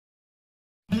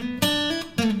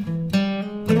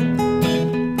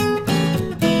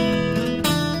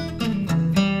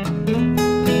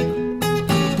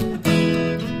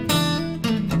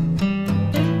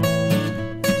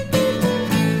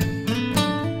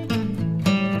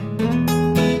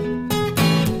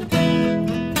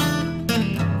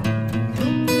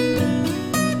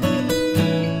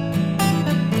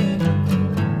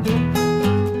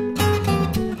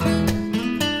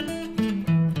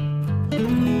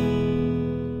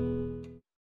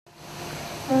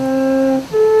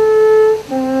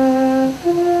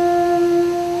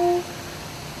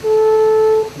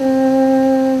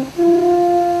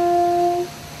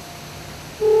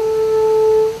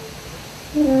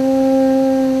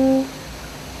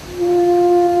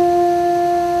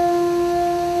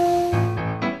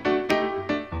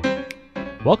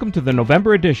Welcome to the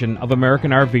November edition of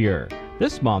American RVer.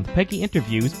 This month, Peggy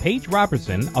interviews Paige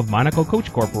Robertson of Monaco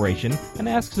Coach Corporation and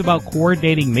asks about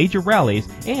coordinating major rallies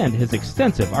and his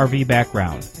extensive RV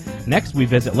background. Next, we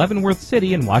visit Leavenworth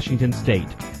City in Washington State.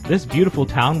 This beautiful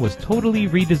town was totally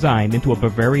redesigned into a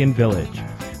Bavarian village.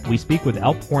 We speak with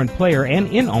Elkhorn player and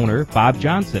inn owner Bob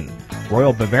Johnson,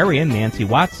 Royal Bavarian Nancy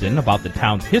Watson about the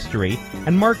town's history,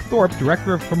 and Mark Thorpe,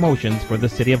 Director of Promotions for the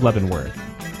City of Leavenworth.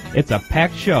 It's a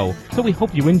packed show, so we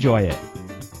hope you enjoy it.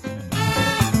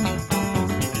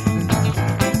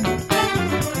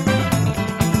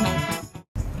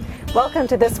 Welcome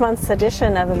to this month's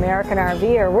edition of American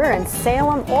RVer. We're in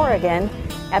Salem, Oregon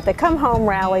at the Come Home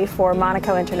Rally for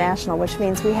Monaco International, which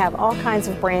means we have all kinds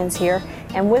of brands here.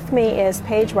 And with me is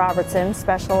Paige Robertson,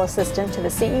 Special Assistant to the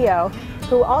CEO,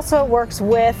 who also works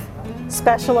with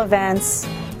special events,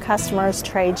 customers,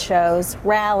 trade shows,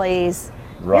 rallies.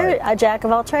 Right. You're a jack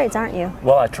of all trades, aren't you?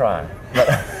 Well, I try. But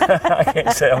I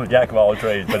can't say I'm a jack of all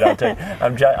trades, but I'll tell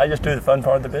you, I just do the fun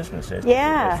part of the business,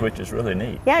 which is really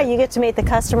neat. Yeah, you get to meet the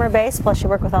customer base, plus you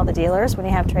work with all the dealers when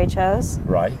you have trade shows.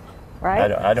 Right.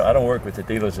 Right. I don't work with the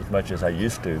dealers as much as I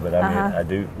used to, but I mean, I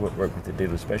do work with the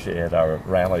dealers, especially at our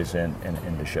rallies and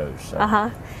the shows. So,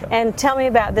 And tell me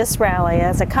about this rally.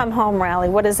 As a Come Home rally,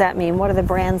 what does that mean? What are the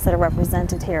brands that are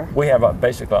represented here? We have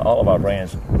basically all of our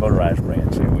brands, motorized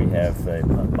brands here. We have the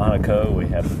Monaco, we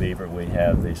have the Beaver, we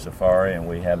have the Safari, and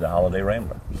we have the Holiday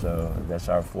Rambler. So that's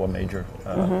our four major.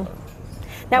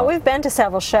 Now, we've been to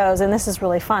several shows, and this is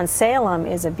really fun. Salem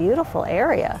is a beautiful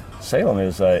area. Salem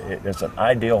is it's an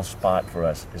ideal spot for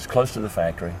us. It's close to the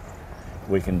factory.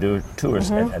 We can do tours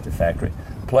at the factory.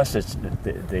 Plus, it's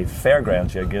the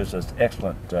fairgrounds here gives us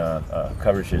excellent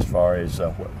coverage as far as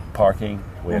parking.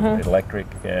 We have electric.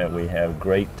 We have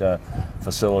great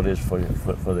facilities for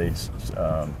these.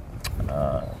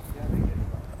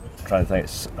 Trying to think,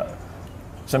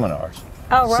 seminars.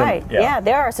 Oh, right. Yeah,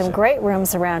 there are some great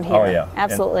rooms around here. Oh, yeah.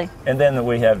 Absolutely. And then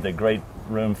we have the great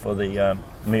room for the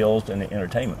meals and the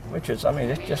entertainment, which is, I mean,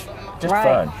 it's just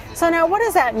right. fun. So now, what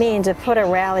does that mean to put a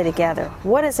rally together?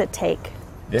 What does it take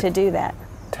to do that?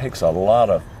 It takes a lot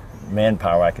of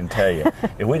manpower, I can tell you.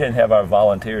 If we didn't have our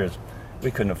volunteers,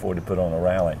 we couldn't afford to put on a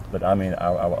rally. But, I mean,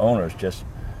 our owners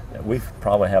we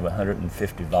probably have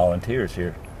 150 volunteers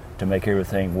here to make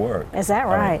everything work. Is that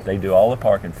right? I mean, they do all the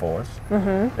parking for us.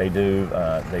 They do.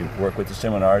 They work with the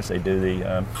seminars. They do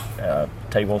the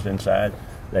tables inside.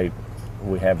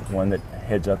 We have one that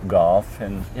heads up golf,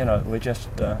 and we just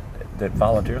the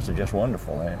volunteers are just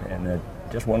wonderful, and they're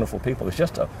just wonderful people. It's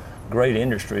just a great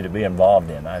industry to be involved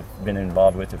in. I've been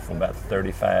involved with it for about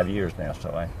 35 years now.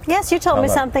 So Yes, you told me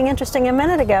something interesting a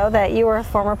minute ago, that you were a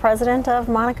former president of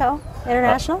Monaco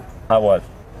International. I was.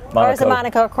 Or is it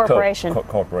Monaco Corporation?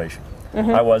 Corporation.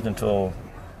 I was until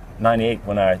 98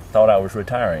 when I thought I was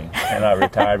retiring, and I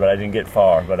retired, but I didn't get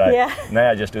far. But now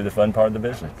I just do the fun part of the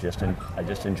business. I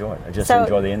just enjoy it. I just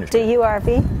enjoy the industry. Do you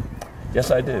RV?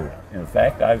 Yes, I do. In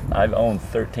fact, I've owned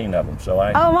 13 of them. So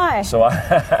oh my! So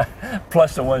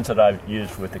plus the ones that I've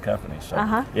used with the company. So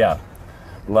yeah,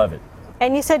 love it.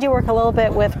 And you said you work a little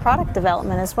bit with product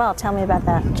development as well. Tell me about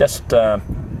that.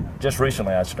 Just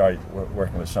recently, I started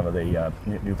working with some of the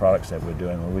new products that we're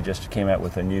doing. We just came out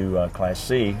with a new Class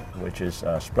C, which is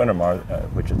Sprinter,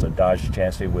 which is a Dodge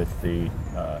chassis with the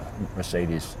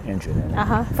Mercedes engine in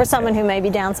it. For someone who may be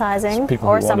downsizing, people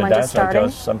or who someone want to just starting.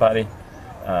 Somebody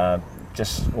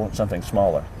just wants something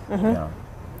smaller.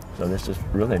 So this is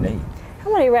really neat.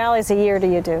 How many rallies a year do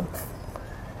you do?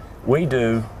 We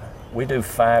do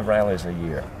 5 rallies a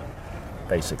year,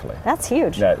 basically. That's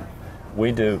huge.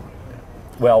 We do.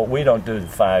 Well, we don't do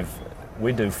 5,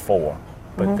 we do 4,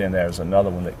 but then there's another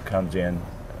one that comes in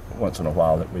once in a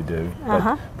while that we do.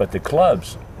 But the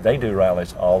clubs, they do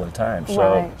rallies all the time.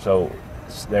 So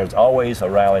there's always a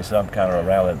rally, some kind of a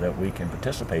rally that we can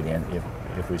participate in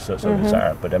if we so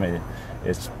desire. But I mean,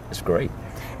 it's great.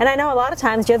 And I know a lot of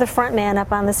times you're the front man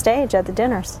up on the stage at the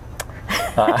dinners.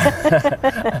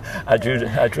 I drew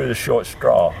the short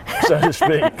straw, so to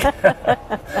speak.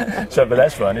 But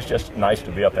that's fun. It's just nice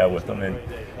to be up there with them and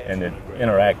to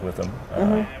interact with them,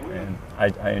 and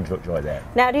I enjoy that.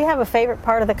 Now, do you have a favorite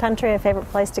part of the country, a favorite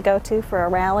place to go to for a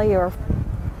rally or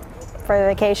for a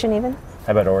vacation even?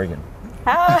 How about Oregon?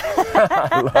 I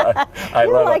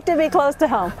like to be close to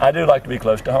home. I do like to be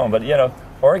close to home, but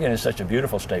Oregon is such a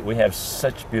beautiful state. We have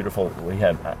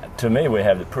to me, we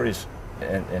have the prettiest.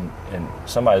 And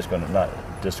somebody's going to not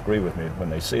disagree with me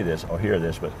when they see this or hear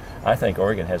this, but I think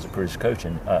Oregon has the prettiest coast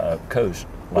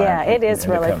line. Yeah, it is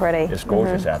really pretty. It's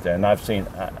gorgeous out there, and I've seen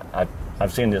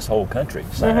this whole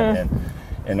countryside,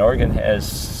 and Oregon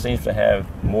seems to have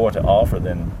more to offer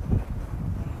than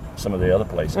some of the other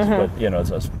places. But you know,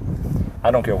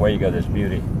 I don't care where you go, there's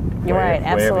beauty. You're right,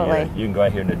 absolutely. You can go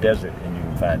out here in the desert and you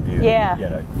can find beauty. Yeah. You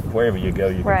know, wherever you go,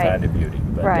 you can find the beauty.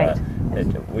 But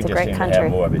we just seem to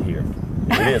have more of it here.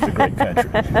 It is a great country.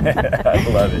 I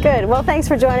love it. Good. Well, thanks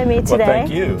for joining me today. Well,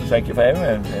 thank you. Thank you for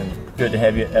having me, and good to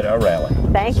have you at our rally.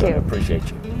 Thank you. I appreciate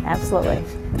you. Absolutely.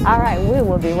 All right, we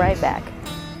will be right back.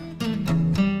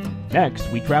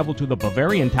 Next, we travel to the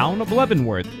Bavarian town of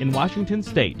Leavenworth in Washington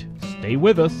State. Stay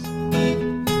with us.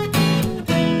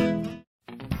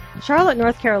 Charlotte,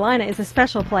 North Carolina is a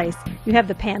special place. You have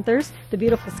the Panthers, the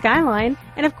beautiful skyline,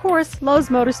 and of course, Lowe's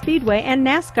Motor Speedway and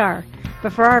NASCAR.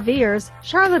 But for RVers,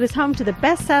 Charlotte is home to the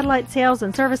best satellite sales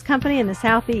and service company in the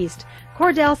Southeast.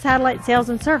 Cordell Satellite Sales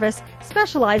and Service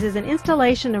specializes in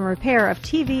installation and repair of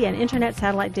TV and Internet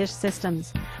satellite dish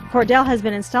systems. Cordell has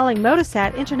been installing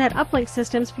Motosat Internet uplink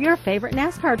systems for your favorite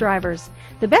NASCAR drivers.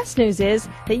 The best news is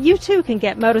that you too can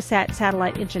get Motosat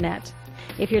satellite Internet.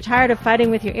 If you're tired of fighting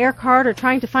with your air card or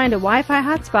trying to find a Wi-Fi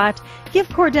hotspot, give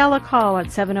Cordell a call at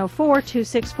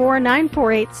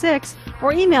 704-264-9486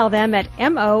 or email them at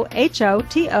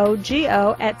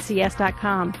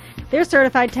mohotogo@cs.com. Their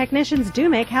certified technicians do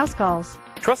make house calls.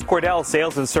 Trust Cordell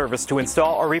Sales and Service to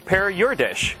install or repair your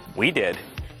dish. We did.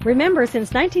 Remember,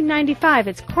 since 1995,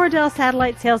 it's Cordell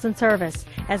Satellite Sales and Service.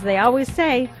 As they always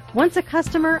say, once a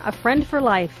customer, a friend for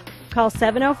life. Call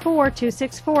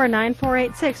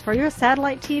 704-264-9486 for your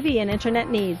satellite TV and Internet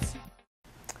needs.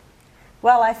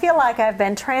 Well, I feel like I've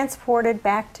been transported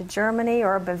back to Germany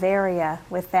or Bavaria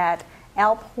with that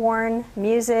Alp horn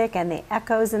music and the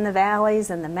echoes in the valleys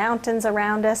and the mountains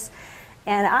around us.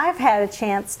 And I've had a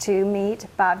chance to meet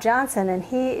Bob Johnson, and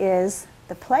he is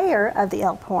the player of the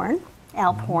Alp horn.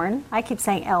 I keep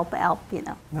saying Alp, you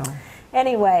know. No.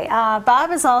 Anyway,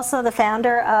 Bob is also the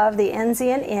founder of the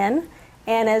Enzian Inn,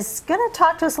 and is going to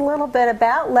talk to us a little bit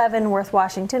about Leavenworth,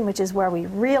 Washington, which is where we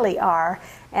really are,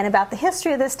 and about the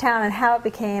history of this town and how it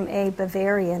became a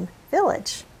Bavarian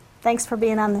village. Thanks for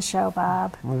being on the show,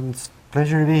 Bob. Well, it's a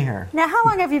pleasure to be here. Now, how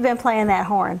long have you been playing that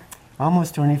horn?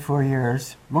 Almost 24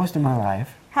 years, most of my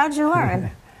life. How'd you learn?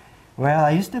 Well,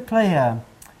 I used to play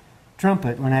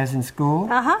trumpet when I was in school.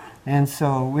 And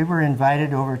so we were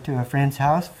invited over to a friend's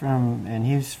house and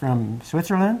he's from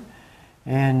Switzerland.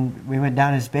 And we went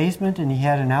down his basement, and he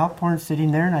had an Alp horn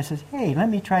sitting there, and I said, hey, let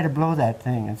me try to blow that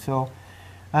thing. And so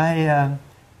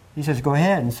he says, go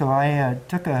ahead. And so I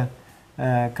took a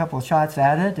couple shots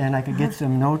at it, and I could get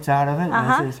some notes out of it. And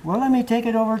I says, well, let me take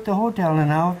it over to the hotel,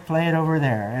 and I'll play it over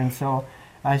there. And so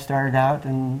I started out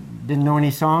and didn't know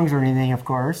any songs or anything, of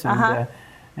course.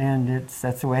 And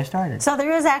that's the way I started. So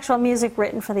there is actual music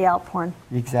written for the Alp horn.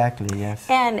 Exactly, yes.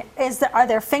 And are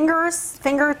there finger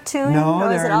tuning? No,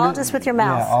 or is it all just with your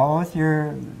mouth? Yeah, all with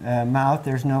your mouth.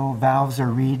 There's no valves or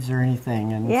reeds or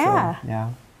anything. And yeah. So,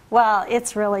 yeah. Well,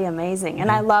 it's really amazing. And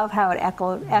I love how it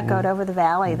echoed over the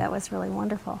valley. That was really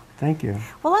wonderful. Thank you.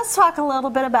 Well, let's talk a little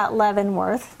bit about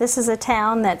Leavenworth. This is a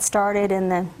town that started in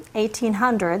the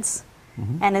 1800s.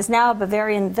 And is now a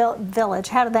Bavarian village.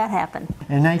 How did that happen?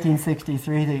 In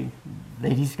 1963, the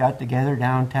ladies got together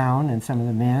downtown, and some of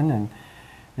the men, and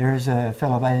there's a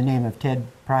fellow by the name of Ted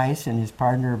Price and his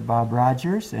partner Bob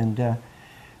Rogers, and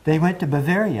they went to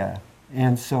Bavaria.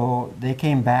 And so they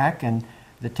came back, and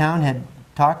the town had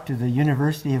talked to the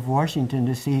University of Washington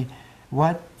to see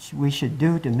what we should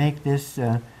do to make this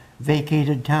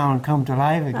vacated town come to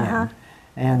life again.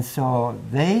 And so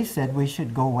they said we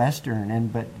should go western,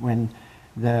 but when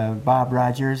the Bob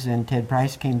Rogers and Ted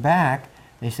Price came back,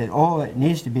 they said, oh, it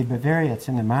needs to be Bavaria. It's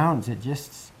in the mountains. It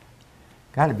just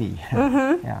got to be.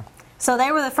 Yeah. So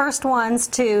they were the first ones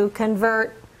to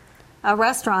convert a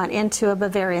restaurant into a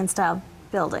Bavarian-style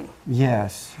building.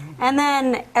 Yes. And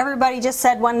then everybody just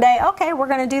said one day, okay, we're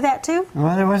going to do that too?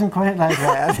 Well, it wasn't quite like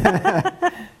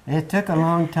that. It took a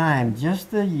long time.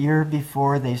 Just the year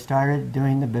before they started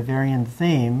doing the Bavarian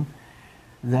theme,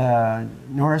 the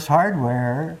Norris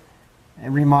Hardware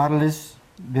remodeled his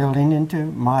building into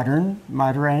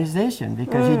modernization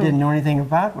because he didn't know anything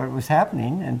about what was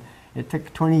happening, and it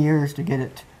took 20 years to get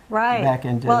it back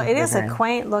into Well, it is a Bavaria.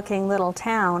 quaint-looking little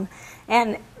town,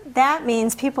 and that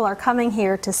means people are coming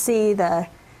here to see the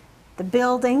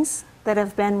buildings that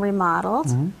have been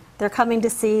remodeled. They're coming to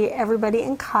see everybody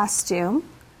in costume,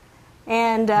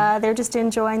 and they're just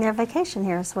enjoying their vacation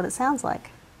here, is what it sounds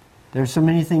like. There's so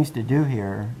many things to do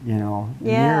here, you know,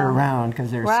 year round, because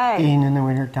there's skiing in the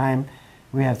wintertime.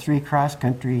 We have 3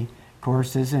 cross-country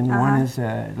courses, and one is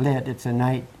lit. It's a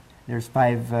night. There's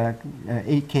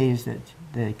 8 Ks that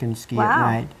they can ski at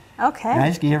night. Okay. And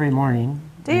I ski every morning,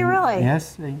 Do you really?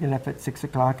 Yes, they get up at 6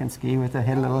 o'clock and ski with a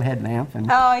little headlamp. And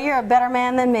Oh, you're a better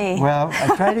man than me. well,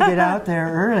 I try to get out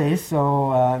there early,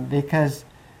 so because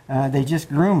they just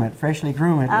groom it, freshly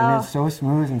groom it, and it's so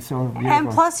smooth and so beautiful. And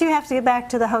plus, you have to get back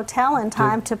to the hotel in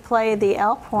time to play the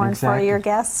elk horn for your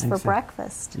guests for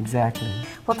breakfast. Exactly.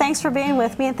 Well, thanks for being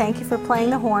with me, and thank you for playing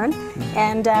the horn.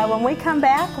 And when we come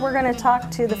back, we're going to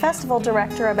talk to the festival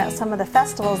director about some of the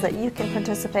festivals that you can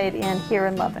participate in here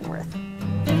in Leavenworth.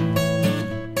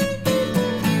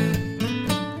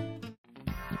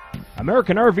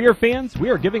 American RVer fans, we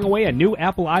are giving away a new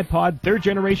Apple iPod 3rd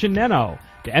Generation Nano.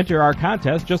 To enter our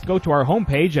contest, just go to our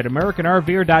homepage at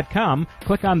AmericanRVer.com,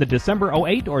 click on the December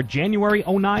 08 or January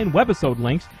 09 webisode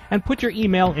links, and put your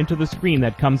email into the screen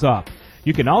that comes up.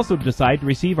 You can also decide to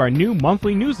receive our new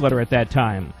monthly newsletter at that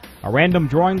time. A random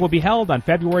drawing will be held on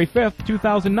February 5th,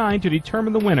 2009 to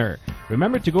determine the winner.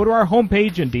 Remember to go to our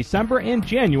homepage in December and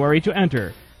January to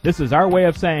enter. This is our way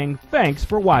of saying thanks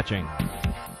for watching.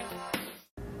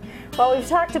 Well, we've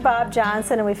talked to Bob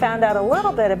Johnson and we found out a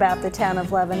little bit about the town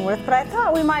of Leavenworth, but I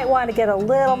thought we might want to get a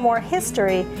little more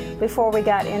history before we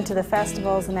got into the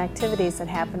festivals and activities that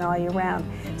happen all year round.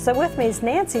 So with me is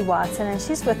Nancy Watson, and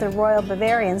she's with the Royal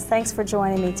Bavarians. Thanks for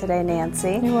joining me today,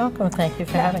 Nancy. You're welcome. Thank you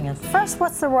for having us. First,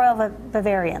 what's the Royal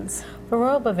Bavarians? The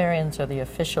Royal Bavarians are the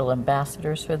official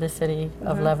ambassadors for the city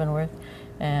of Leavenworth,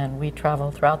 and we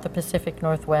travel throughout the Pacific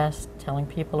Northwest telling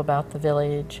people about the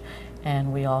village.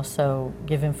 And we also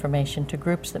give information to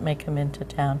groups that may come into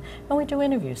town. And we do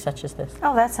interviews such as this.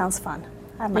 Oh, that sounds fun.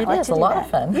 I might It like is to a do lot that. of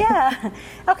fun. Yeah.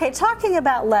 Okay, talking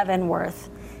about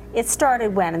Leavenworth, it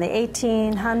started when, in the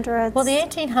 1800s? Well, the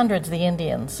 1800s, the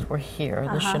Indians were here.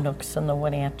 The Chinooks and the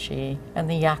Wenatchee and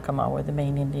the Yakima were the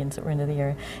main Indians that were into the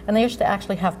area. And they used to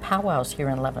actually have powwows here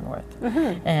in Leavenworth.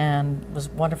 And it was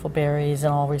wonderful berries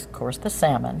and always, of course, the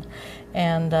salmon.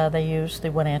 And they used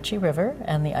the Wenatchee River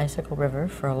and the Icicle River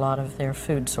for a lot of their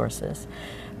food sources.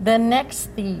 Then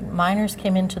next, the miners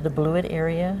came into the Blewett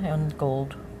area and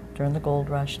gold, during the gold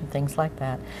rush and things like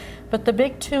that. But the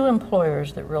big two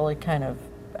employers that really kind of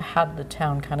had the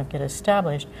town kind of get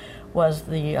established was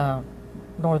the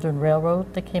Northern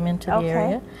Railroad that came into the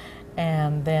area.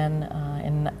 And then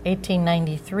in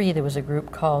 1893, there was a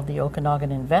group called the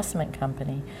Okanagan Investment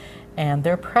Company, and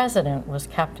their president was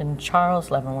Captain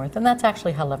Charles Leavenworth, and that's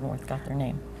actually how Leavenworth got their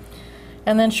name.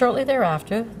 And then shortly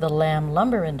thereafter, the Lamb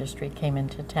lumber industry came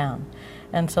into town.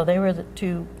 And so they were the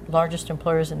two largest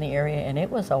employers in the area, and it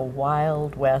was a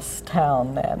Wild West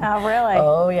town then. Oh, really?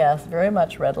 Oh, yes, very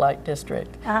much red light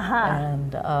district.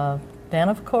 And then,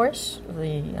 of course,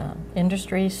 the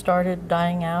industry started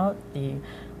dying out. The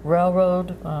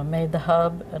railroad made the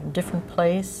hub a different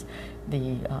place.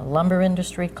 The lumber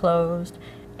industry closed.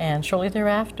 And shortly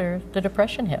thereafter, the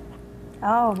Depression hit.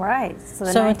 Oh, right. So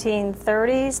the So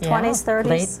 1930s, 20s,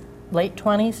 30s? Late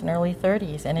 20s and early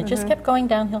 30s, and it just kept going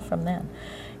downhill from then.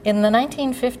 In the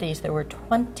 1950s, there were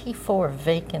 24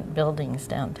 vacant buildings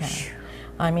downtown.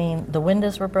 I mean, the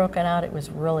windows were broken out. It was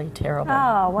really terrible.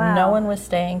 Oh, wow. No one was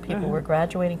staying. People were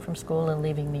graduating from school and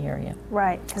leaving the area.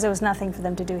 Right, because there was nothing for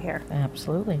them to do here.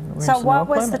 Absolutely. There was So no what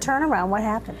was the employment. turnaround? What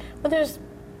happened? Well, there's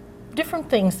different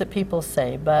things that people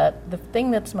say, but the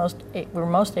thing that's we're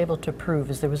most able to prove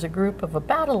is there was a group of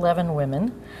about 11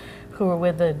 women who were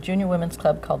with a junior women's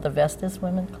club called the Vestas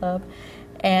Women's Club,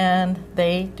 and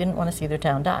they didn't want to see their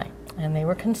town die, and they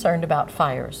were concerned about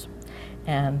fires.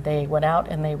 And they went out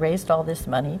and they raised all this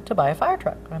money to buy a fire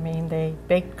truck. I mean, they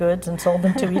baked goods and sold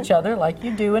them to each other like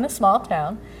you do in a small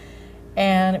town.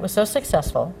 And it was so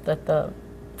successful that the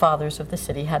fathers of the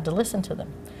city had to listen to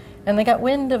them. And they got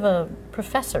wind of a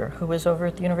professor who was over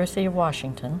at the University of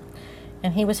Washington,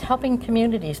 and he was helping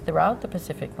communities throughout the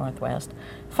Pacific Northwest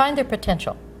find their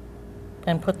potential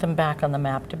and put them back on the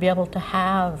map to be able to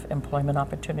have employment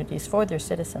opportunities for their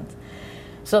citizens.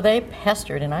 So they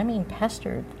pestered, and I mean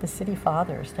pestered, the city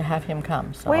fathers to have him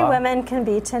come. So We women can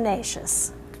be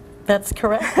tenacious. that's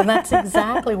correct, and that's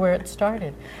exactly where it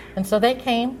started. And so they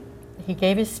came, he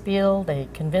gave his spiel, they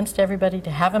convinced everybody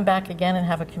to have him back again and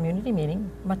have a community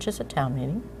meeting, much as a town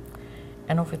meeting,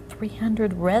 and over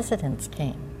 300 residents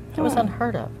came. It was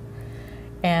unheard of.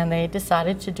 And they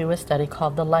decided to do a study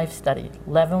called the Life Study,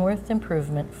 Leavenworth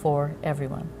Improvement for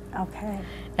Everyone. Okay.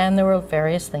 And there were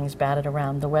various things batted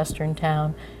around the western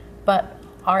town, but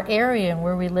our area and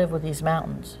where we live with these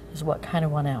mountains is what kind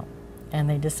of won out. And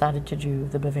they decided to do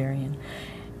the Bavarian.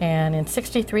 And in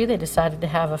 '63, they decided to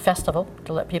have a festival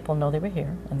to let people know they were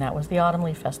here, and that was the Autumn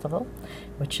Leaf Festival,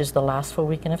 which is the last full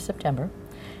weekend of September.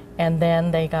 And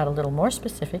then they got a little more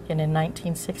specific, and in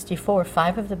 1964,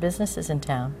 5 of the businesses in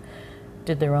town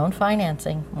did their own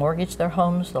financing, mortgaged their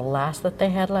homes, the last that they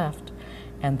had left,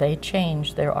 and they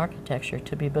changed their architecture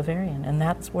to be Bavarian, and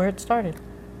that's where it started.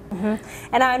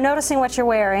 And I'm noticing what you're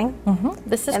wearing.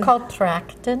 This is called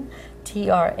Trachten,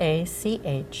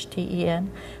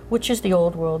 T-R-A-C-H-T-E-N, which is the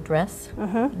old world dress.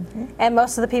 And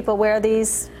most of the people wear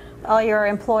these. All your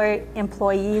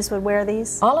employees would wear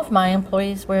these? All of my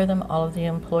employees wear them. All of the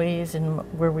employees in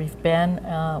where we've been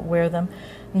wear them.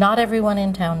 Not everyone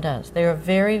in town does. They are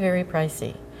very, very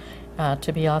pricey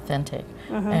to be authentic.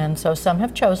 And so some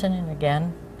have chosen, and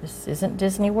again, this isn't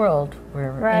Disney World.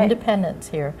 We're independents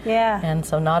here. And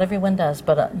so not everyone does,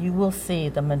 but you will see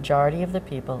the majority of the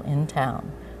people in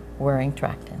town wearing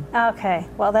Trachten. Okay,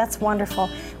 well that's wonderful.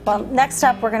 Well, next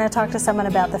up we're going to talk to someone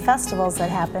about the festivals that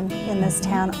happen in this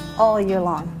town all year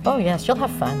long. Oh yes, you'll have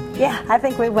fun. Yeah, I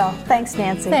think we will. Thanks,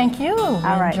 Nancy. Thank you.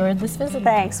 I right. enjoyed this visit.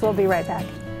 Thanks. We'll be right back.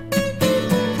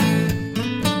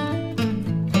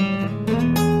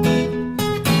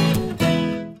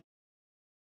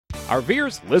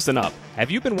 RVers, listen up. Have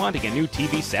you been wanting a new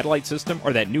TV satellite system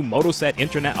or that new Motosat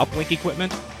internet uplink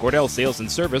equipment? Cordell Sales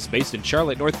and Service, based in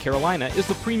Charlotte, North Carolina, is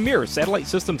the premier satellite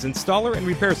systems installer and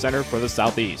repair center for the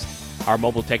Southeast. Our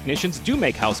mobile technicians do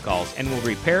make house calls and will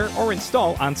repair or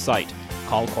install on site.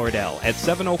 Call Cordell at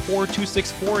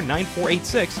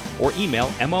 704-264-9486 or email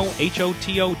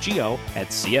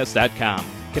mohotogo@cs.com.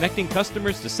 Connecting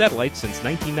customers to satellites since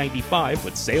 1995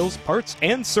 with sales, parts,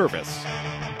 and service.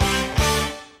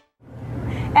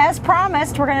 As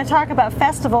promised, we're going to talk about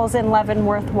festivals in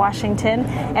Leavenworth, Washington,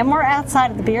 and we're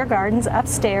outside of the beer gardens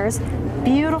upstairs.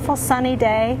 Beautiful sunny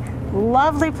day,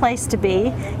 lovely place to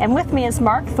be. And with me is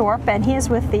Mark Thorpe, and he is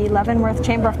with the Leavenworth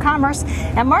Chamber of Commerce.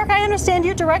 And Mark, I understand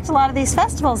you direct a lot of these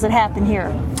festivals that happen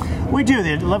here. We do.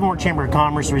 The Leavenworth Chamber of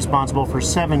Commerce is responsible for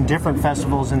 7 different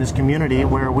festivals in this community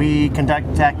where we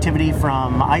conduct activity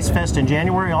from Ice Fest in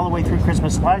January all the way through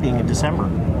Christmas lighting in December.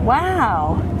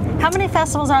 Wow. How many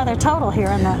festivals are there total here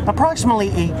in the... Approximately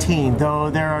 18,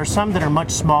 though there are some that are much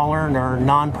smaller and are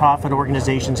non-profit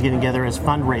organizations getting together as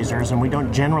fundraisers, and we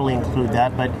don't generally include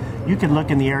that, but you could look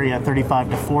in the area at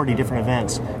 35 to 40 different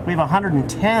events. We have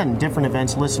 110 different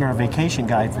events listed in our vacation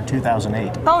guide for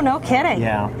 2008. Oh, no kidding.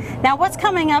 Yeah. Now, what's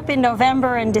coming up in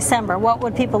November and December? What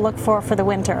would people look for the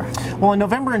winter? Well, in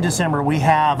November and December, we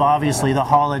have obviously the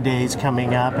holidays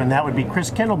coming up, and that would be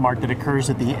Christkindl Mart that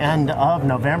occurs at the end of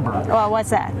November. Well,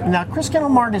 what's that? Now, Christkindl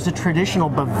Mart is a traditional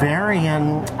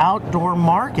Bavarian outdoor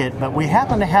market, but we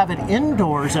happen to have it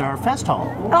indoors at our fest hall.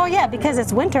 Oh, yeah, because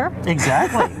it's winter.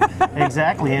 Exactly.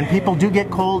 Exactly. And people do get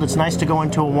cold. It's nice to go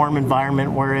into a warm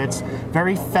environment where it's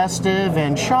very festive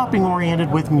and shopping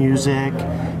oriented with music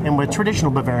and with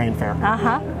traditional Bavarian fare.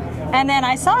 And then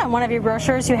I saw in one of your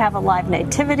brochures you have a live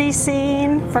nativity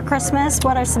scene for Christmas.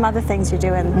 What are some other things you're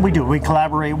doing? We do. We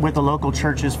collaborate with the local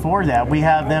churches for that. We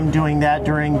have them doing that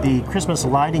during the Christmas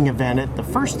lighting event at the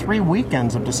first 3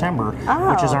 weekends of December,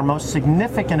 which is our most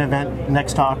significant event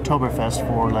next to Oktoberfest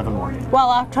for Leavenworth. Well,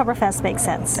 Oktoberfest makes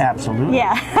sense. Absolutely.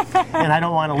 Yeah. And I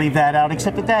don't want to leave that out,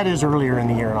 except that is earlier in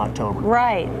the year in October.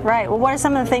 Right, right. Well, what are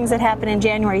some of the things that happen in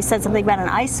January? You said something about an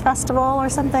ice festival or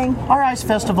something? Our ice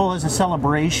festival is a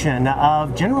celebration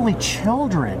of generally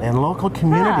children and local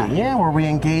community, where we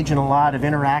engage in a lot of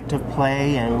interactive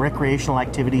play and recreational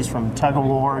activities from tug of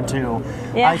war to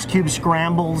ice cube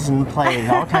scrambles and play,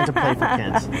 all kinds of play for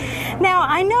kids. Now,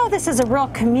 I know this is a real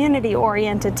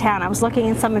community-oriented town. I was looking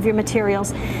in some of your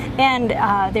materials, and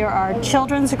there are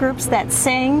children's groups that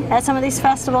sing at some of these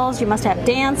festivals. You must have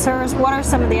dancers. What are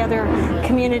some of the other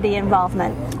community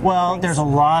involvement? Well, there's a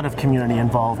lot of community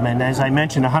involvement. As I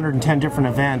mentioned, 110 different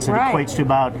events. It equates to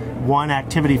about one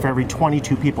activity for every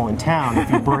 22 people in town if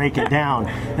you break it down.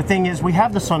 The thing is, we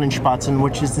have the Sonnenspatzen,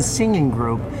 which is the singing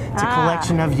group. It's a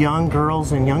collection of young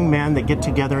girls and young men that get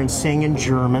together and sing in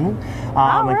German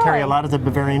and carry a lot of the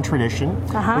Bavarian tradition.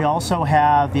 We also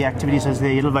have the activities as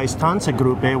the Edelweiss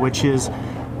Tanzgruppe, which is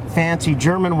fancy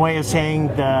German way of saying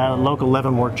the local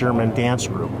Leavenworth German dance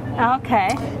group. Okay.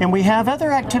 And we have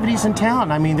other activities in town.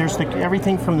 I mean, there's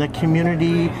everything from the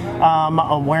community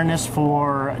awareness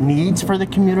for needs for the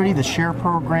community, the share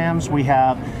programs. We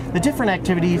have the different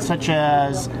activities such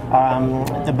as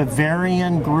the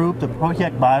Bavarian group, the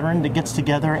Projekt Bayern, that gets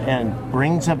together and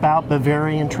brings about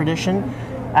Bavarian tradition.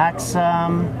 Acts,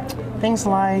 things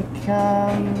like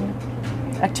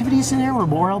activities in there,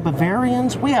 Royal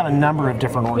Bavarians. We have a number of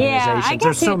different organizations. Yeah, I guess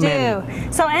There's so you do.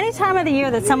 many. So any time of the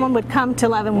year that someone would come to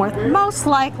Leavenworth, most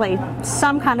likely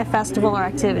some kind of festival or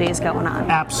activity is going on.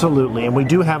 Absolutely, and we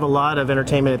do have a lot of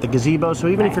entertainment at the gazebo, so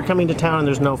even if you're coming to town and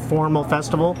there's no formal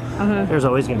festival, there's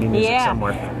always going to be music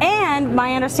somewhere. And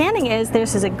my understanding is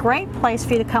this is a great place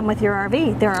for you to come with your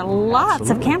RV. There are lots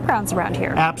of campgrounds around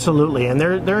here. Absolutely, and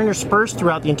they're interspersed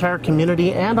throughout the entire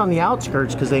community and on the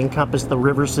outskirts because they encompass the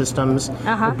river systems,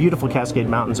 the beautiful Cascade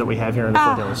Mountains that we have here in the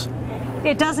foothills.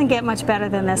 It doesn't get much better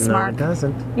than this, No, Mark. it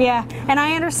doesn't. Yeah, and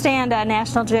I understand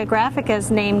National Geographic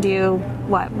has named you,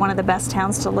 what, one of the best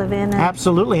towns to live in?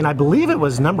 Absolutely, and I believe it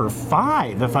was number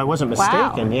 5, if I wasn't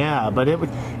mistaken. Wow. Yeah, but it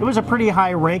was a pretty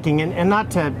high ranking, and not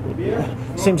to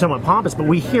seem somewhat pompous, but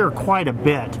we hear quite a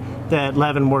bit that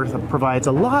Leavenworth provides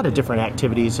a lot of different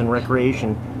activities and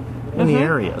recreation in the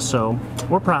area, so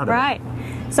we're proud of it. Right.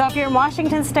 So if you're in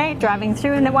Washington State, driving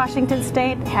through into Washington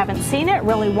State, haven't seen it,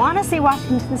 really want to see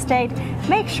Washington State,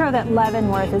 make sure that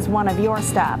Leavenworth is one of your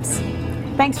stops.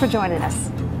 Thanks for joining us.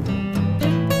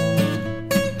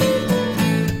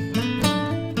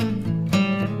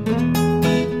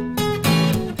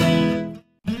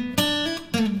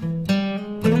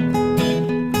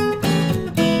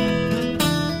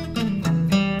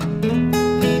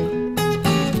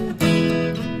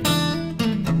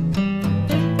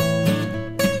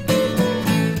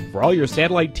 For all your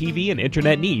satellite TV and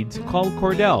internet needs, call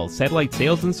Cordell Satellite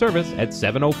Sales and Service at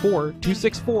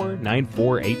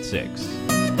 704-264-9486.